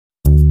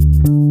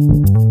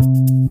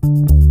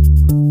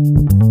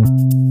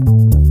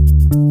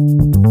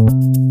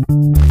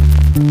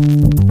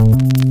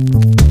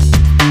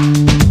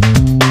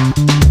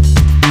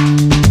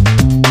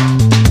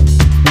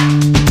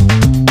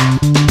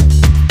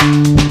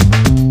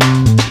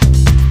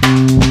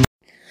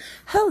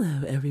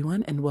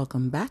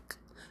welcome back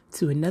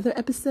to another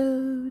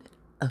episode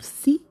of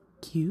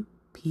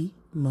CQP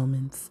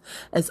Moments.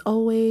 As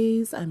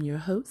always, I'm your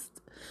host,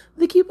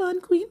 the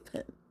Coupon Queen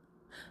Pin.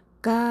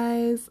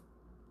 Guys,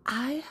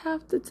 I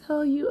have to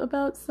tell you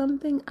about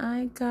something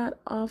I got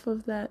off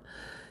of that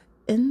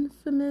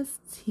infamous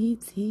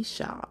TT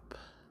shop.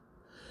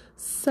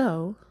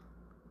 So,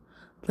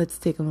 let's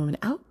take a moment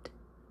out,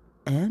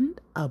 and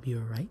I'll be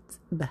right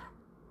back.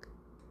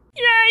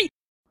 Yay!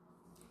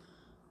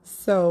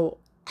 So,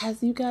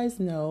 as you guys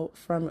know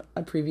from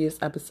a previous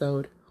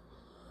episode,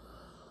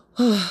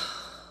 I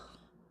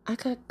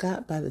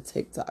got by the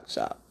TikTok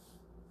shop.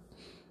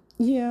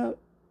 Yeah,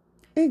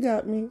 it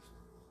got me.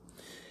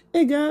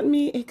 It got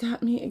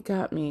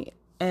me.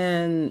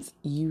 And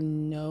you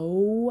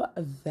know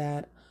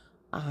that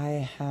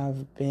I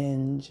have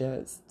been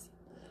just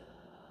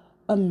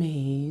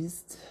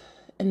amazed,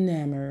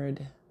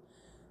 enamored,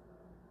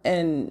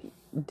 and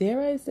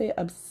dare I say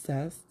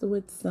obsessed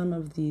with some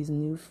of these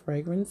new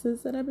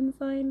fragrances that I've been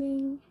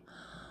finding.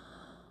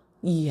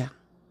 Yeah.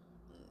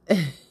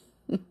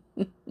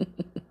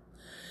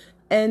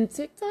 And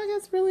TikTok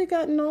has really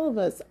gotten all of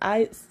us.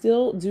 I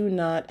still do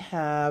not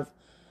have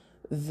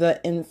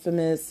the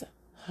infamous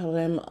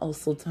Harem Al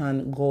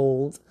Sultan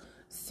Gold.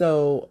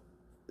 So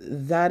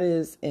that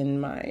is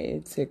in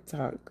my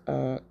TikTok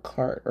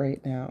cart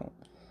right now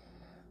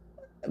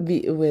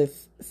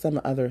with some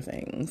other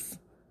things.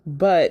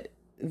 But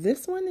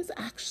this one is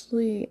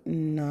actually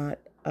not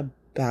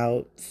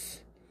about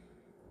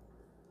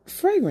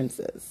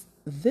fragrances.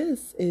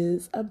 This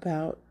is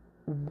about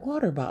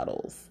water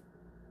bottles.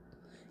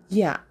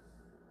 Yeah.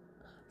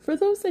 For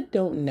those that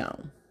don't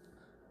know,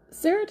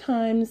 there are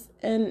times,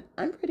 and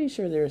I'm pretty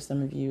sure there are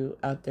some of you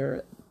out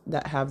there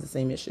that have the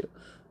same issue,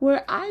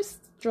 where I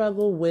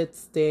struggle with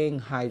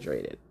staying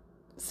hydrated.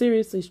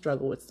 Seriously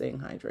struggle with staying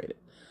hydrated.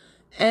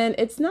 And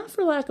it's not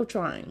for lack of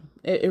trying.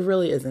 It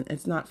really isn't.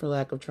 It's not for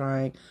lack of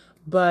trying.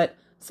 But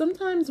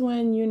sometimes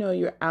when,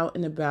 you're out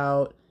and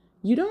about,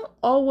 you don't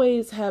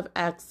always have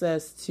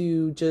access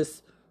to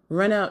just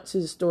run out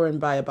to the store and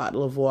buy a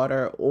bottle of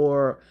water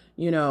or,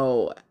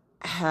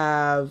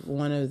 have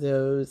one of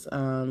those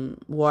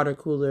water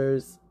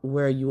coolers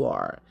where you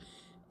are.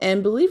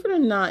 And believe it or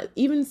not,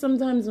 even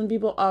sometimes when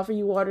people offer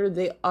you water,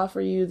 they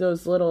offer you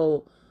those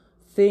little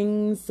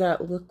things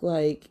that look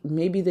like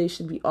maybe they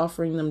should be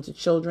offering them to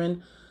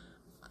children.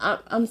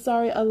 I'm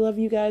sorry, I love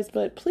you guys,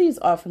 but please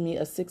offer me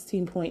a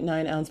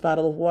 16.9 ounce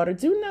bottle of water.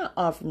 Do not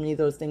offer me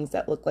those things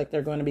that look like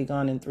they're going to be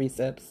gone in 3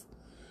 sips.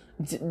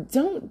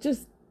 Don't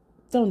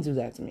do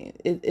that to me.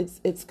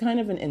 It's kind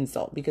of an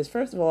insult because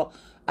first of all,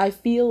 I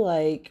feel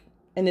like,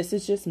 and this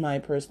is just my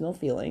personal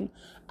feeling,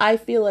 I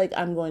feel like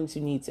I'm going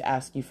to need to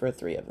ask you for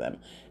 3 of them.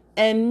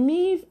 And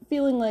me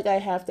feeling like I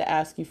have to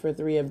ask you for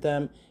 3 of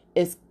them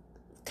is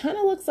kind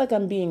of looks like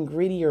I'm being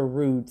greedy or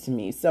rude to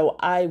me. So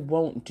I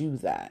won't do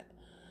that.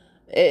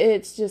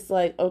 It's just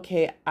like,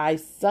 okay, I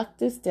sucked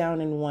this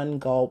down in one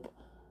gulp.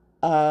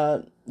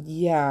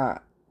 Yeah,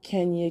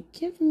 can you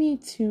give me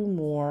 2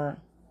 more?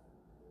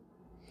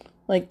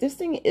 Like, this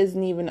thing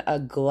isn't even a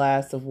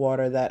glass of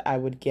water that I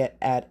would get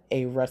at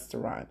a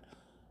restaurant.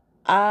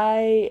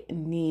 I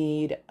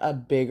need a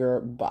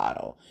bigger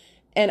bottle.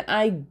 And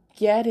I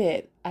get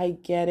it.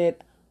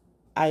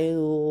 I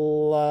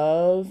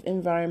love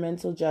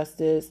environmental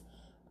justice.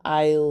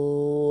 I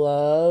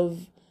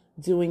love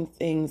doing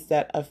things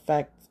that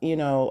affect,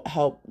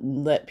 help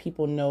let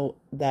people know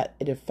that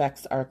it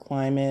affects our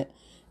climate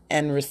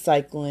and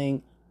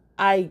recycling.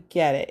 I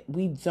get it.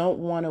 We don't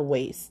want to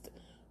waste.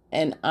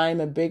 And I'm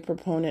a big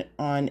proponent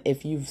on,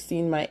 if you've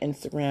seen my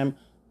Instagram,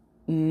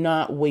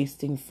 not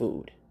wasting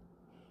food.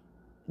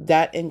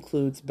 That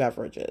includes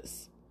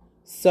beverages.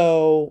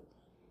 So,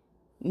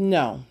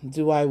 no.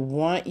 Do I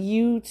want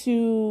you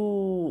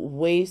to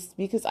waste?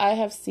 Because I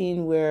have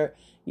seen where,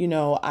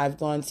 I've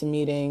gone to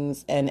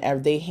meetings and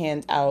they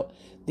hand out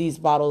these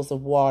bottles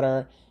of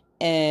water.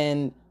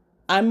 And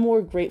I'm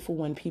more grateful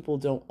when people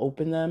don't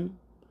open them.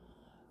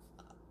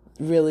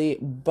 Really.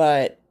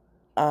 But,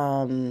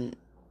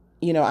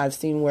 I've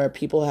seen where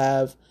people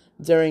have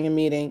during a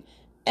meeting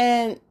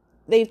and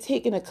they've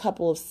taken a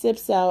couple of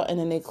sips out and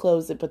then they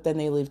close it, but then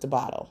they leave the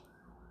bottle.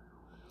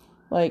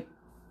 Like,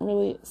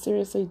 really,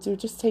 seriously, dude,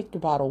 just take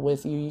your bottle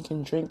with you. You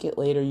can drink it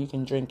later. You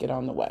can drink it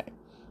on the way.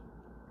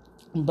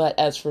 But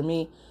as for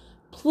me,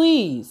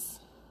 please,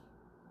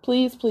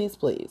 please, please,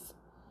 please,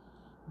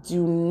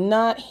 do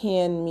not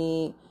hand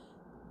me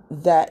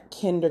that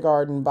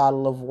kindergarten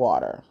bottle of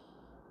water.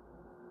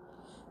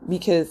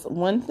 Because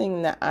one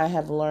thing that I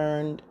have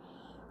learned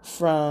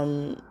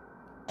from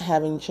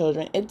having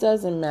children, it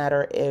doesn't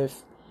matter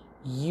if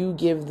you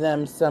give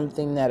them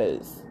something that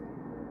is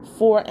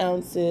 4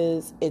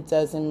 ounces. It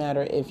doesn't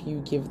matter if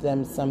you give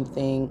them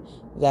something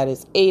that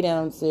is 8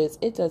 ounces.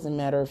 It doesn't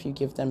matter if you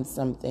give them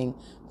something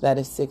that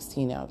is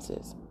 16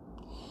 ounces.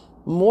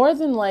 More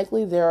than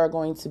likely, there are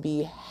going to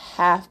be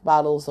half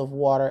bottles of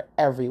water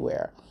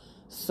everywhere.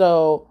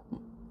 So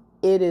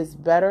it is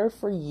better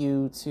for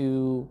you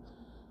to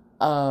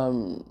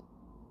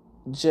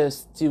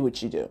just do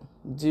what you do.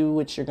 Do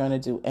what you're going to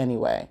do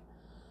anyway.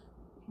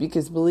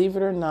 Because believe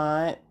it or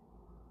not,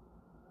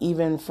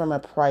 even from a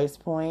price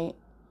point,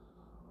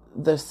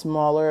 the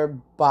smaller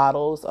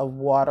bottles of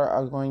water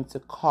are going to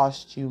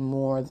cost you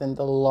more than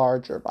the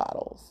larger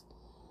bottles.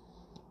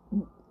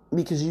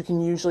 Because you can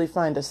usually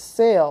find a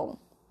sale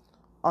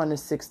on a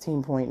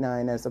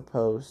 16.9 as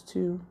opposed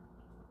to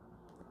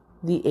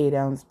the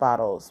 8-ounce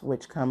bottles,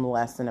 which come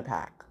less in a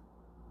pack.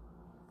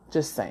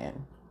 Just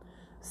saying.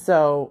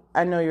 So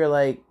I know you're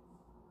like,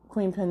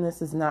 Queen Pen,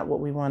 this is not what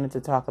we wanted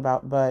to talk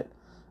about, but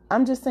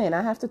I'm just saying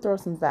I have to throw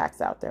some facts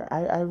out there.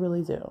 I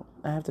really do.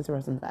 I have to throw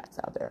some facts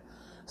out there.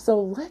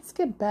 So let's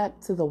get back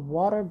to the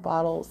water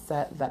bottle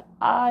set that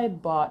I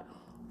bought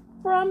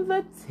from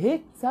the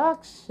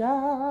TikTok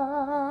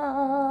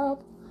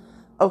shop.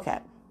 Okay.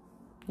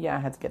 Yeah, I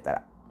had to get that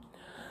out.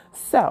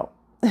 So,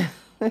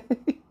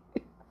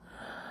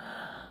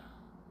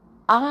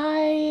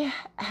 I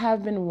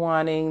have been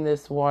wanting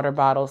this water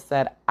bottle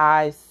set.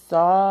 I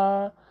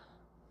saw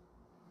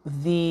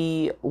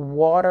the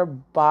water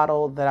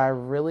bottle that I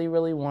really,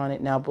 really wanted.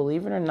 Now,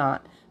 believe it or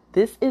not,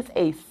 this is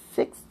a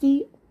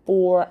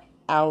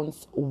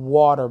 64-ounce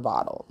water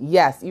bottle.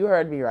 Yes, you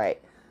heard me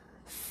right.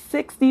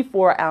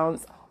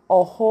 64-ounce,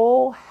 a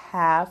whole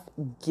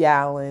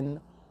half-gallon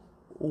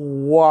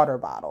water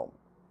bottle.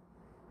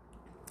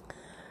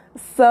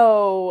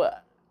 So,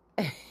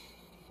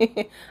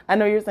 I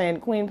know you're saying,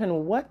 Queen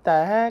Pen, what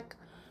the heck,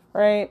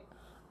 right?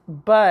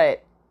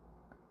 But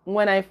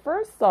when I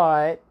first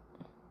saw it,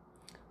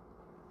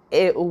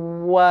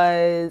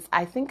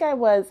 I think I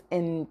was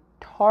in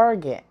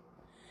Target.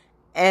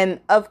 And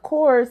of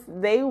course,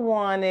 they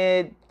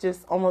wanted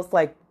just almost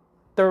like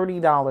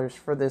 $30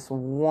 for this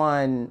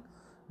one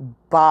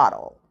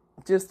bottle.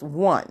 Just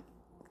one.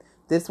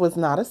 This was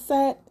not a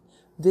set.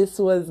 This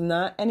was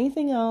not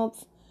anything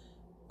else.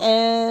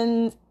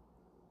 And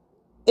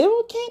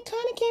it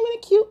kind of came in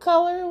a cute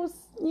color. It was,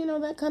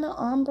 that kind of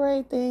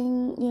ombre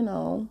thing,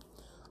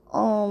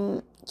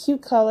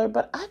 cute color.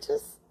 But I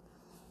just,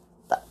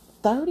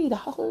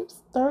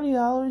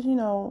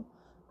 $30,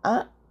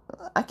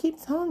 I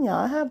keep telling y'all,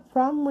 I have a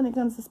problem when it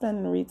comes to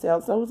spending retail.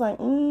 So I was like,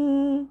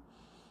 no,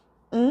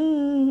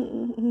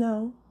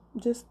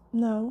 just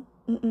no,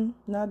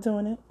 not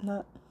doing it,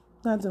 not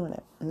doing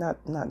it, not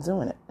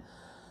doing it.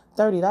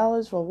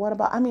 $30 for what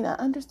about? I mean, I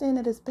understand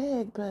that it's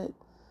big, but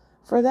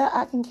for that,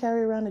 I can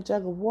carry around a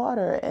jug of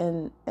water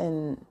and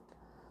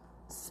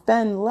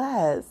spend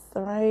less,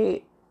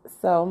 right?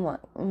 So I'm like,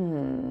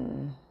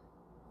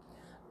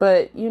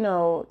 But,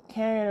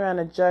 carrying around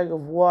a jug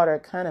of water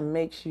kind of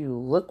makes you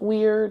look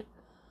weird,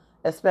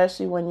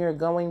 especially when you're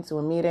going to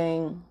a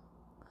meeting,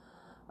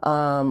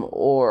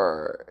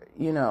 or,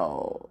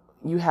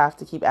 you have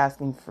to keep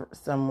asking for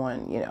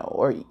someone,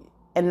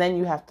 and then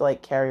you have to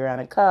like carry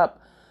around a cup.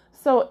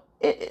 So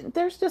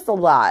there's just a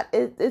lot.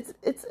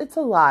 It's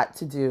a lot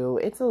to do.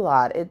 It's a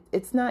lot.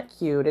 It's not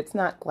cute. It's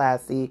not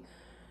classy.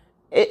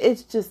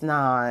 It's just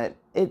not.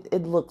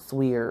 It looks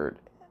weird.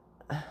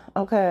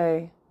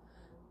 Okay.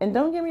 And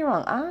don't get me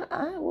wrong,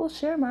 I will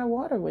share my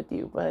water with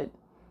you, but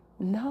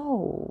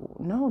no,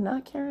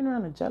 not carrying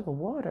around a jug of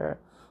water.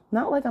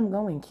 Not like I'm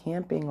going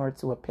camping or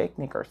to a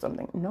picnic or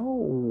something.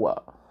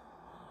 No.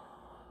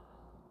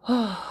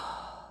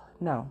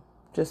 No,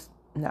 just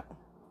no.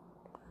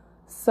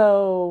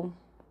 So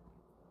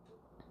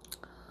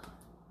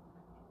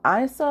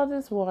I saw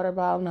this water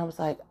bottle and I was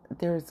like,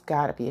 there's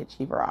got to be a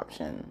cheaper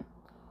option.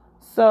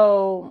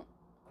 So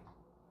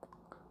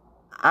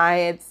I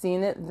had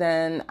seen it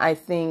then, I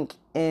think,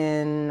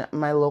 in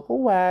my local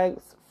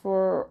Wags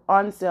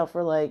on sale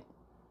for like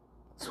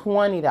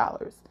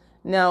 $20.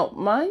 Now,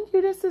 mind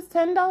you, this is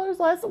 $10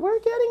 less. We're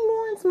getting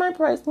more into my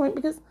price point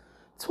because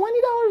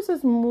 $20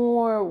 is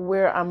more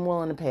where I'm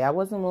willing to pay. I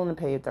wasn't willing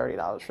to pay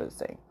 $30 for this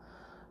thing.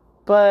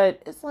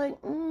 But it's like,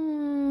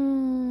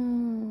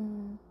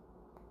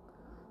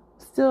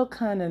 still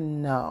kind of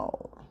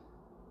no.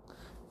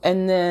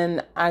 And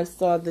then I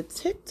saw the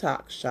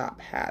TikTok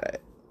shop had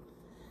it.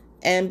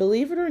 And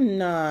believe it or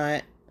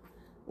not,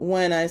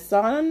 when I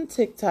saw it on the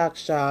TikTok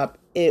shop,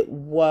 it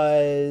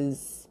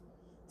was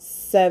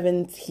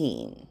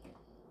 $17.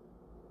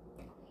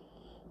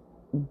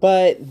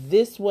 But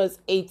this was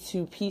a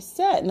 2-piece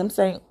set. And I'm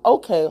saying,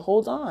 okay,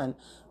 hold on.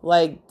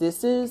 Like,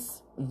 this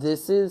is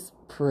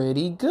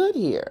pretty good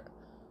here.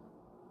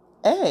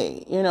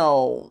 Hey,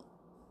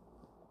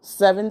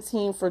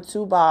 17 for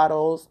 2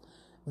 bottles.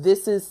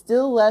 This is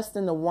still less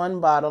than the 1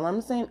 bottle.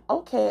 I'm saying,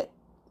 okay,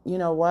 you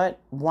know what?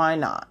 Why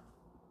not?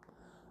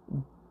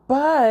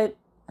 But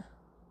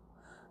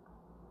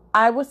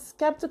I was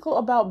skeptical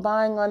about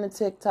buying on the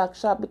TikTok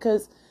shop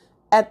because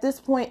at this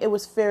point it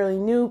was fairly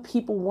new.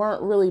 People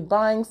weren't really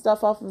buying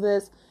stuff off of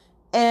this.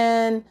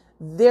 And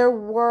there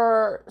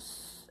were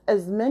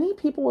as many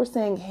people were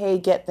saying, hey,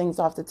 get things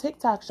off the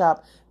TikTok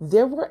shop.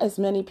 There were as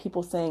many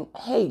people saying,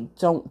 hey,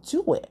 don't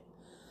do it.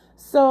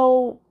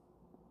 So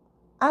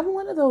I'm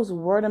one of those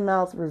word of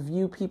mouth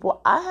review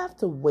people. I have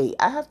to wait.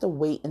 I have to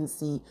wait and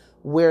see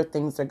where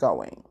things are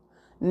going.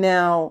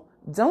 Now,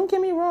 don't get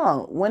me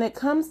wrong, when it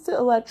comes to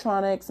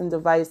electronics and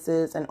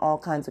devices and all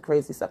kinds of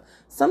crazy stuff,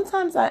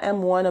 sometimes I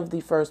am one of the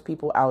first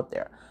people out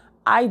there.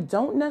 I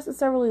don't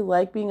necessarily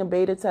like being a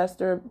beta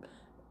tester.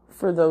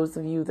 For those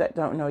of you that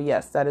don't know,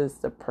 yes, that is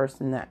the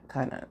person that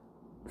kind of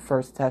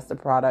first tests a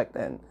product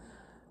and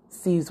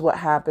sees what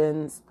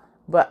happens.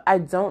 But I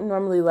don't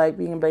normally like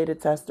being a beta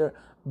tester.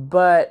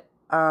 But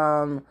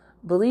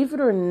believe it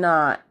or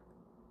not,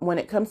 when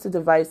it comes to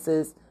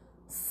devices,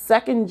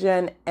 second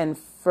gen and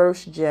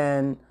first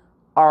gen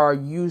are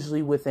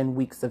usually within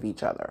weeks of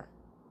each other.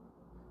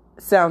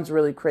 Sounds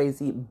really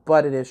crazy,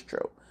 but it is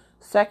true.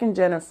 Second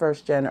gen and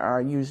first gen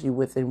are usually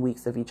within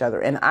weeks of each other.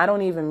 And I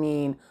don't even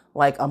mean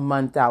like a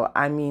month out.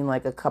 I mean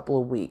like a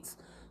couple of weeks.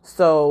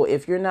 So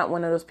if you're not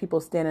one of those people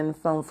standing in the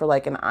phone for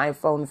like an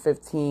iPhone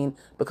 15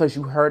 because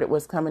you heard it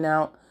was coming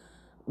out,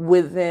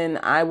 within,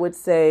 I would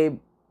say,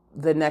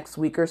 the next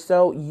week or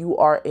so, you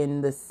are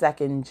in the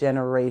second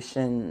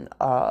generation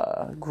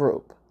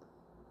group.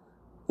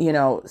 You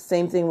know,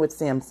 same thing with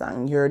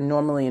Samsung. You're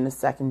normally in the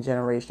second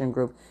generation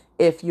group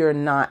if you're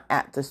not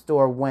at the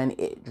store when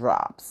it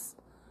drops.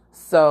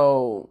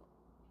 So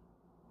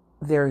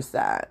there's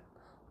that.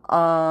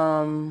 But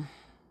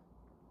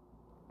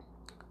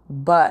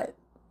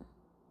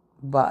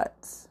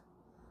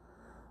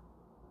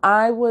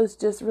I was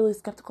just really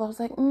skeptical. I was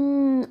like,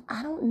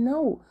 I don't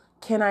know.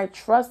 Can I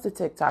trust the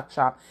TikTok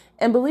shop?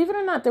 And believe it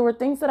or not, there were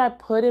things that I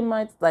put in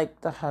my, like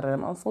the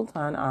Haram al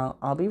Sultan.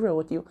 I'll be real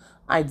with you.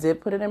 I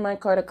did put it in my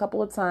cart a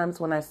couple of times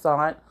when I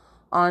saw it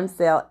on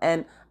sale.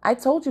 And I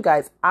told you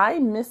guys, I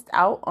missed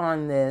out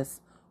on this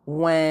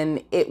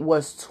when it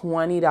was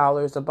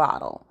 $20 a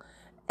bottle.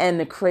 And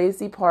the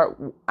crazy part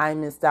I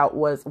missed out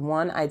was,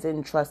 one, I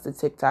didn't trust the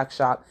TikTok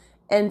shop.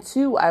 And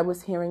two, I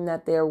was hearing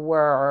that there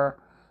were,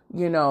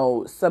 you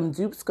know, some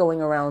dupes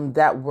going around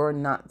that were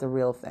not the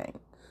real thing.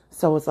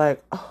 So it's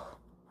like, oh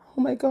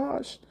my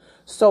gosh.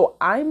 So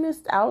I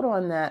missed out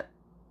on that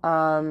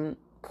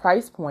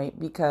price point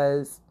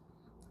because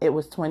it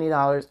was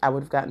 $20. I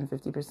would have gotten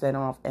 50%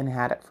 off and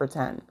had it for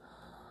 $10.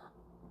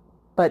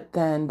 But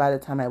then by the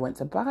time I went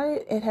to buy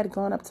it, it had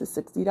gone up to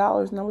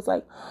 $60. And I was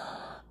like,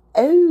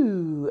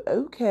 oh,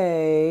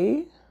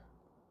 okay.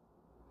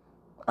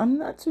 I'm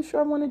not too sure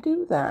I want to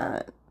do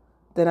that.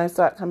 Then I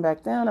saw it come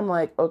back down. I'm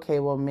like, okay,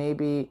 well,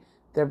 maybe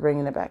they're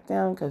bringing it back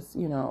down because,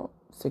 you know,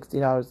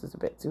 $60 is a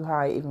bit too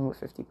high, even with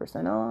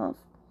 50% off.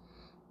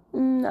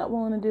 Not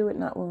willing to do it,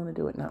 not willing to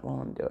do it, not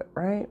willing to do it,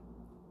 right?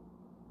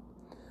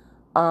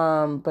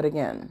 But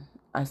again,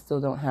 I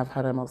still don't have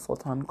Haram al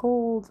Sultan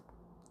Gold.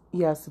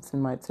 Yes, it's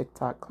in my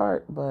TikTok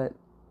cart, but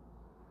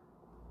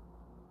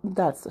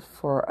that's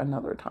for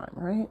another time,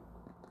 right?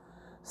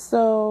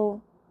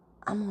 So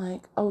I'm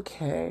like,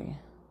 okay,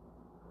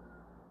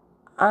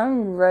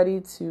 I'm ready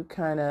to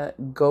kind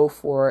of go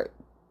for it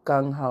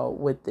gung-ho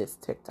with this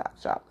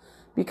TikTok shop.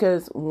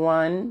 Because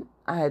one,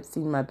 I had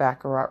seen my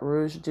Baccarat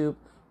Rouge dupe,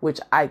 which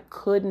I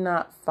could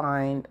not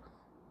find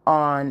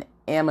on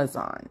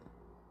Amazon.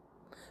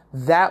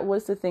 That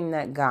was the thing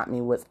that got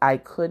me, was I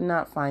could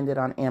not find it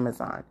on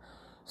Amazon.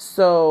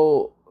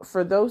 So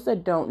for those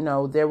that don't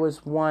know, there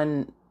was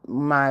one,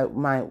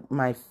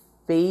 my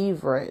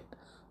favorite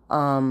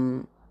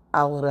Al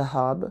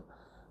Rahab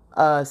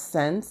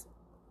scent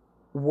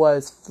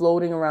was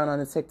floating around on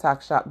the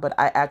TikTok shop, but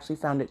I actually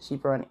found it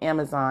cheaper on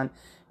Amazon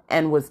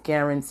and was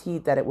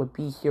guaranteed that it would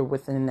be here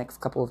within the next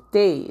couple of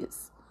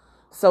days.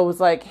 So it was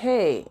like,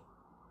 hey,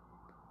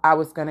 I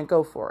was going to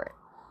go for it.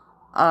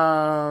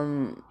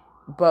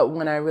 But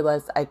when I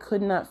realized I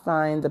could not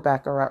find the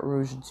Baccarat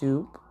Rouge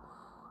dupe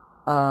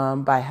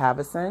by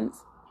Havascent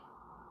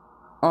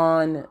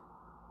on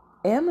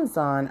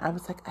Amazon, I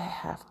was like, I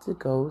have to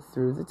go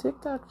through the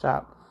TikTok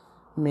shop.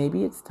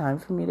 Maybe it's time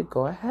for me to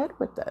go ahead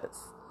with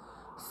this.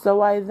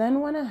 So I then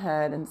went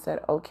ahead and said,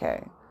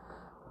 okay,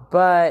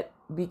 but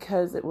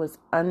because it was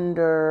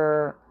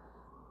under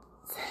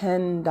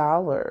 $10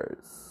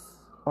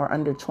 or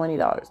under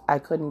 $20, I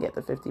couldn't get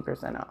the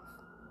 50% off.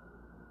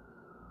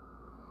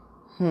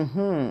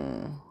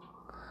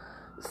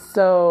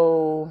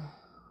 So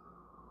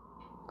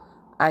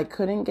I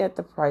couldn't get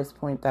the price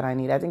point that I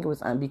need. I think it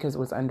was because it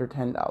was under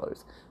 $10.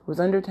 It was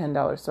under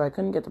 $10, so I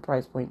couldn't get the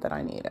price point that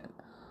I needed.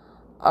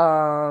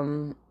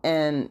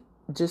 And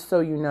just so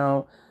you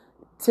know,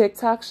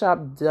 TikTok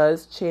Shop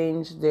does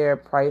change their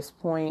price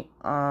point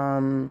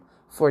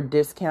for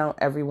discount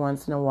every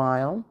once in a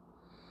while.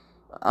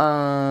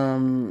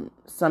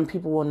 Some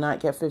people will not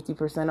get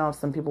 50% off.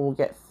 Some people will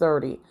get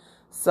 30%.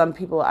 Some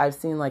people I've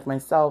seen, like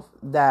myself,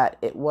 that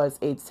it was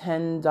a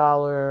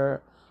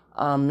 $10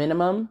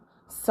 minimum.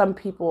 Some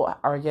people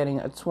are getting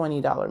a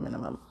 $20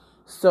 minimum.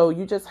 So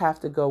you just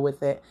have to go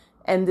with it.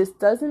 And this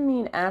doesn't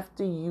mean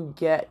after you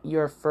get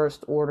your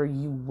first order,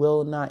 you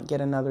will not get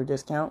another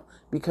discount,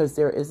 because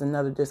there is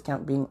another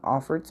discount being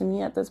offered to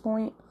me at this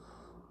point.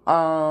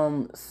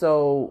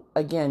 So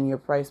again, your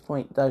price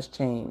point does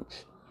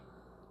change.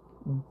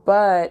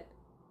 But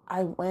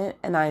I went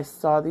and I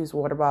saw these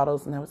water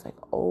bottles and I was like,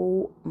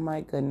 oh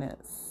my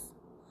goodness.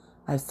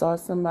 I saw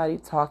somebody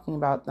talking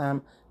about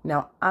them.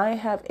 Now, I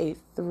have a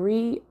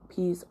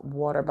 3-piece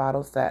water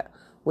bottle set,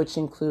 which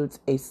includes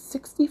a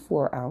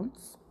 64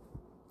 ounce,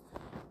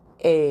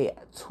 a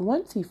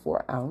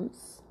 24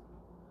 ounce,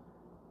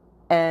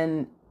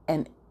 and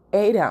an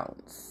 8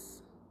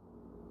 ounce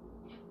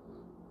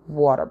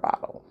water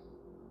bottle.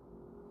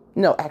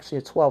 No, actually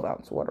a 12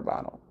 ounce water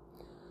bottle.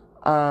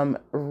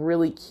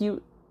 Really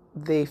cute.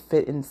 They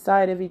fit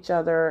inside of each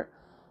other.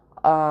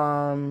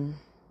 And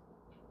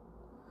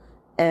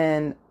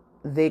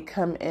they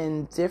come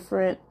in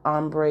different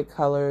ombre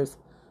colors.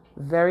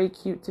 Very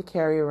cute to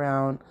carry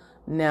around.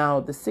 Now,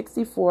 the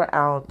 64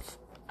 ounce,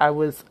 I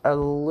was a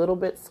little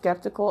bit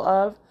skeptical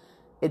of.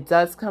 It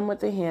does come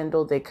with a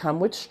handle. They come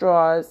with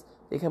straws.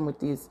 They come with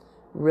these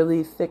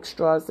really thick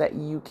straws that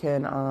you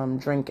can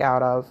drink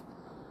out of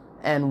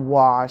and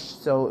wash.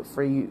 So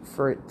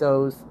for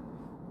those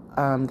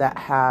that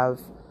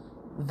have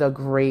the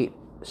great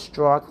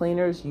straw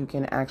cleaners, you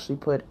can actually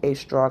put a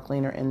straw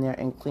cleaner in there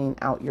and clean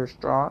out your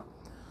straw.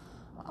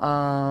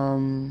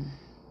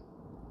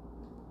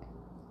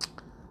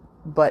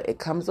 But it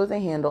comes with a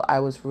handle. I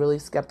was really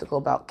skeptical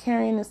about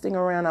carrying this thing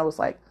around. I was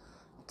like,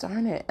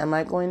 darn it, am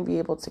I going to be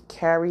able to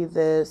carry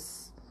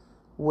this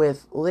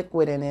with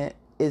liquid in it?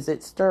 Is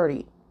it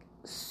sturdy?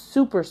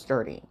 Super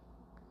sturdy.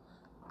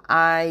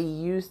 I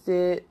used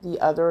it the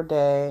other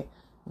day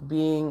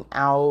being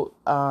out,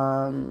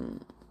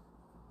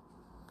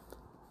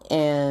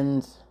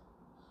 and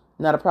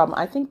not a problem.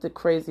 I think the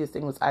craziest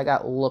thing was I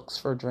got looks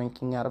for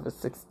drinking out of a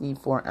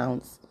 64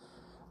 ounce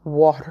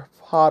water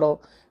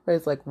bottle.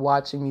 It's like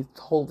watching me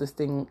hold this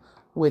thing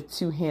with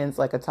 2 hands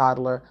like a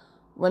toddler.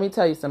 Let me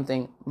tell you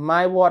something.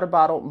 My water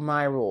bottle,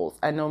 my rules.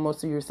 I know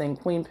most of you are saying,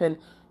 Queen Pin,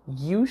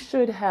 you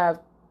should have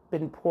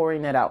been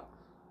pouring it out.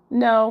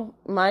 No,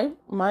 my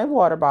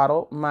water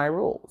bottle, my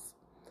rules.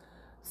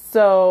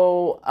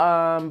 So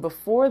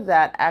before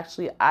that,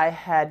 actually, I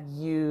had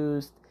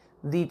used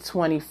the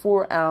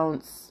 24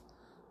 ounce.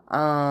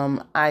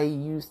 I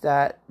used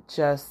that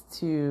just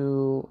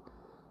to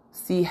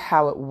see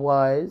how it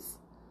was.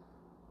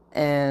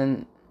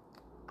 And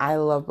I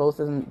love both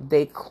of them.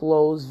 They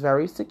close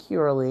very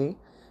securely.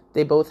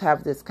 They both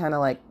have this kind of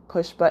like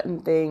push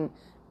button thing,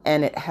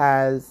 and it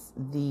has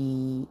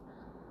the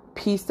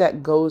piece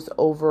that goes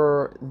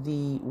over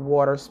the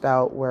water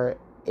spout where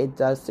it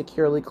does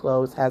securely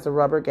close, has a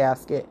rubber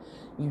gasket.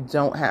 You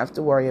don't have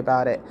to worry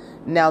about it.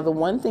 Now, the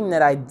one thing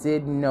that I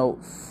did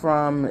note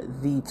from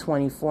the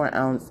 24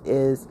 ounce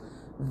is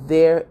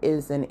there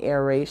is an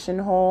aeration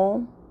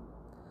hole.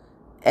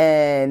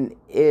 And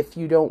if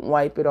you don't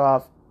wipe it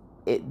off,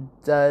 it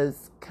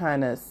does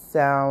kind of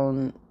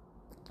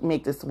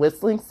make this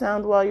whistling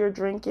sound while you're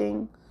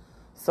drinking.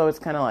 So it's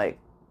kind of like,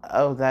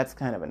 oh, that's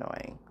kind of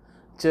annoying.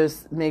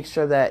 Just make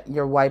sure that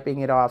you're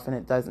wiping it off and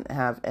it doesn't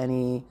have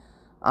any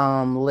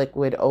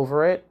liquid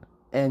over it,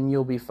 and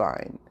you'll be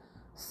fine.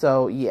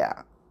 So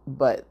yeah,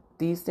 but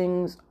these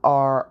things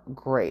are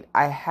great.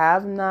 I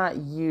have not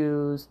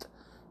used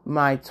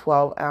my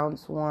 12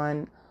 ounce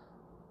one.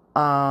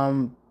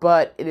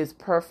 But it is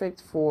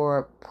perfect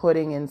for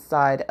putting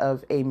inside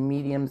of a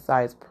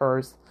medium-sized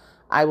purse.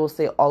 I will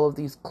say all of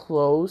these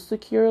close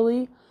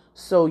securely,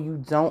 so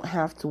you don't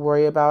have to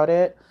worry about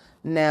it.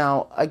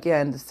 Now,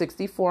 again, the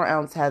 64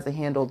 ounce has a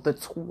handle. The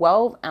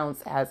 12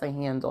 ounce has a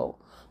handle,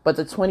 but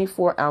the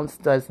 24 ounce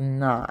does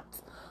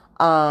not.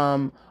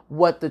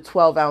 What the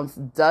 12 ounce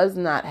does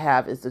not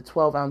have is the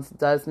 12 ounce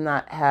does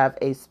not have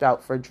a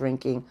spout for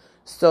drinking.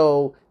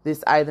 So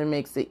this either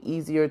makes it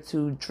easier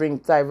to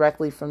drink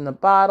directly from the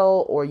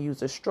bottle or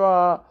use a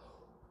straw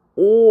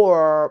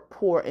or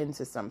pour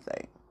into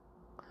something.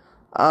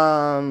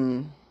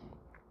 And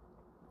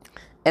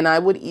I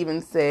would even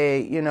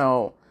say,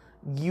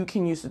 you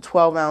can use the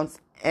 12 ounce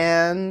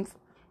and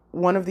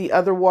one of the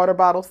other water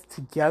bottles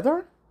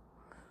together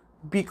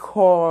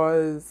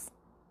because,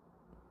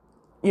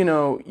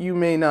 you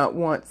may not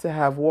want to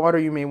have water.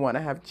 You may want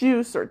to have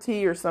juice or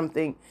tea or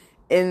something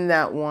in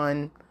that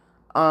one.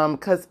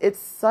 Because it's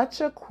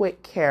such a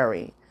quick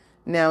carry.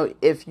 Now,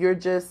 if you're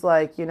just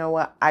like, you know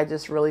what, I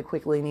just really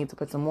quickly need to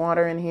put some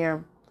water in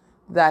here,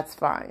 that's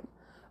fine.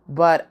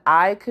 But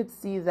I could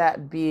see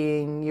that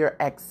being your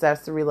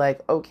accessory.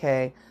 Like,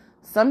 okay,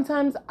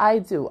 sometimes I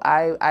do.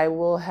 I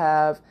will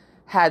have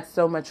had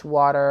so much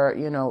water,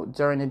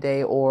 during the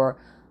day, or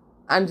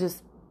I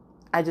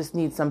just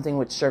need something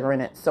with sugar in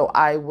it. So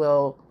I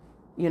will,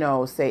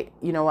 say,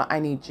 you know what,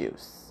 I need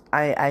juice.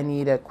 I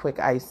need a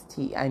quick iced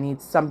tea. I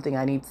need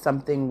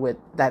something with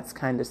that's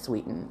kind of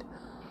sweetened.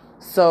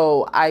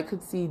 So I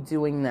could see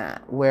doing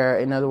that, where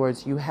in other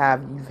words, you've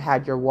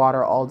had your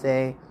water all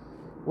day.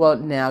 Well,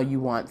 now you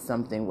want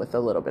something with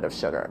a little bit of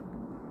sugar.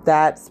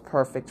 That's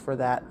perfect for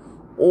that.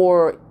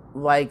 Or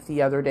like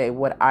the other day,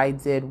 what I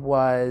did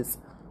was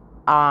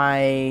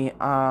I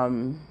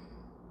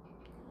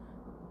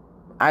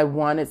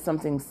wanted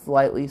something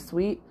slightly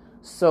sweet,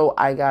 so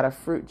I got a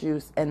fruit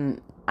juice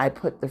and I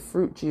put the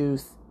fruit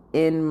juice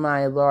in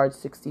my large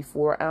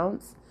 64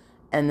 ounce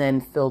and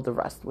then filled the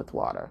rest with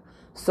water.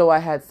 So I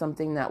had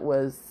something that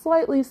was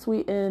slightly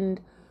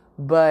sweetened,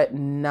 but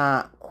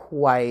not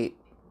quite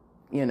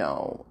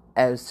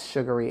as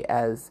sugary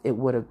as it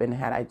would have been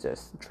had I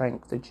just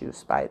drank the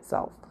juice by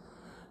itself.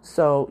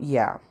 So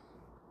yeah,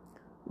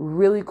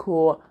 really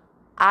cool.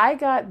 I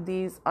got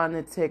these on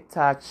the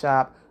TikTok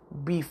shop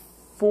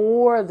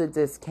before the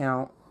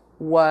discount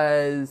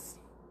was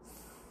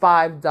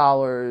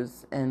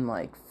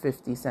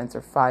 $5.50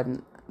 or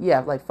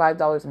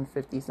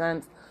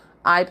 $5.50.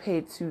 I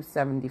paid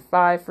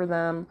 $2.75 for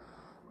them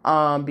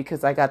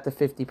because I got the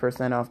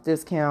 50% off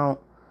discount.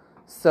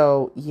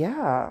 So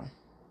yeah,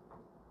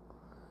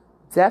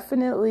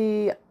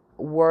 definitely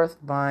worth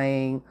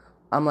buying.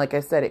 Like I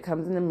said, it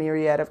comes in a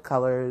myriad of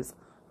colors.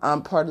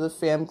 Part of the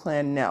Fam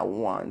Clan now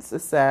wants a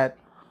set,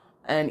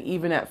 and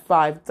even at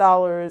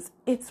 $5,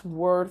 it's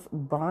worth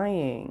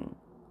buying.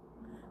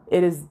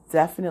 It is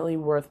definitely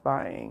worth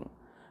buying.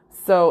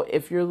 So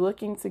if you're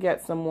looking to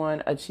get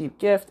someone a cheap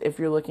gift, if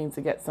you're looking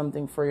to get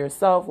something for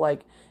yourself,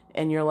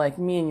 and you're like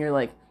me and you're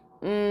like,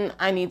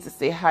 I need to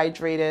stay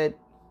hydrated,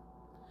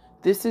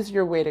 this is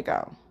your way to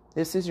go.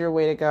 This is your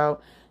way to go.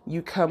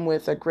 You come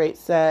with a great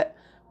set.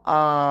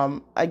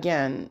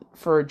 Again,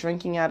 for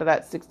drinking out of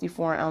that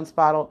 64-ounce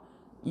bottle,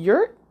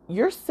 your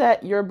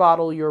set, your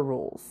bottle, your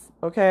rules.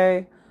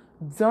 Okay?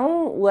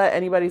 Don't let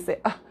anybody say,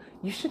 oh,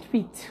 you shouldn't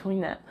be doing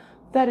that.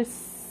 That is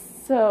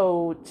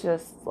so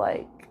just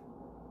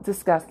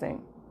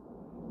disgusting.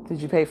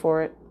 Did you pay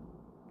for it?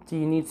 Do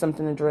you need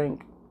something to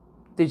drink?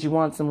 Did you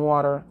want some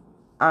water?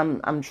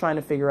 I'm trying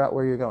to figure out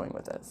where you're going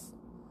with this.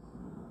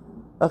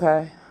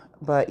 Okay?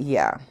 But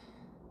yeah.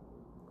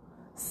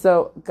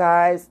 So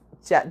guys,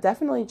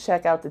 definitely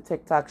check out the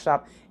TikTok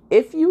shop.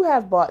 If you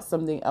have bought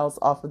something else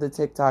off of the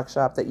TikTok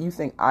shop that you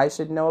think I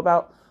should know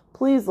about,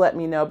 please let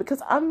me know,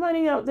 because I'm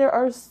finding out there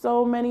are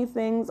so many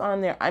things on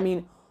there. I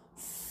mean,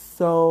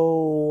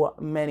 so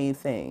many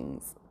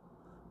things.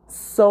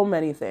 So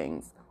many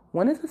things.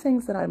 One of the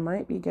things that I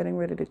might be getting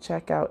ready to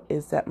check out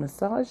is that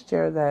massage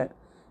chair that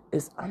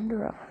is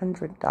under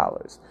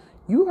 $100.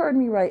 You heard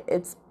me right.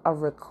 It's a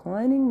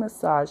reclining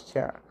massage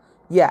chair.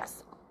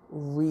 Yes,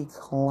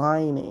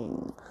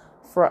 reclining,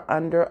 for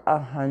under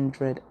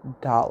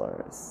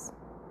 $100.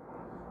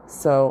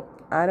 So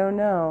I don't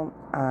know.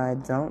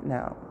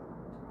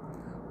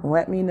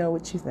 Let me know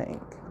what you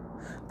think.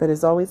 But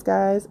as always,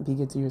 guys, be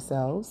good to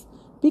yourselves,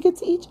 be good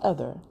to each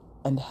other,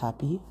 and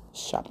happy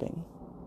shopping.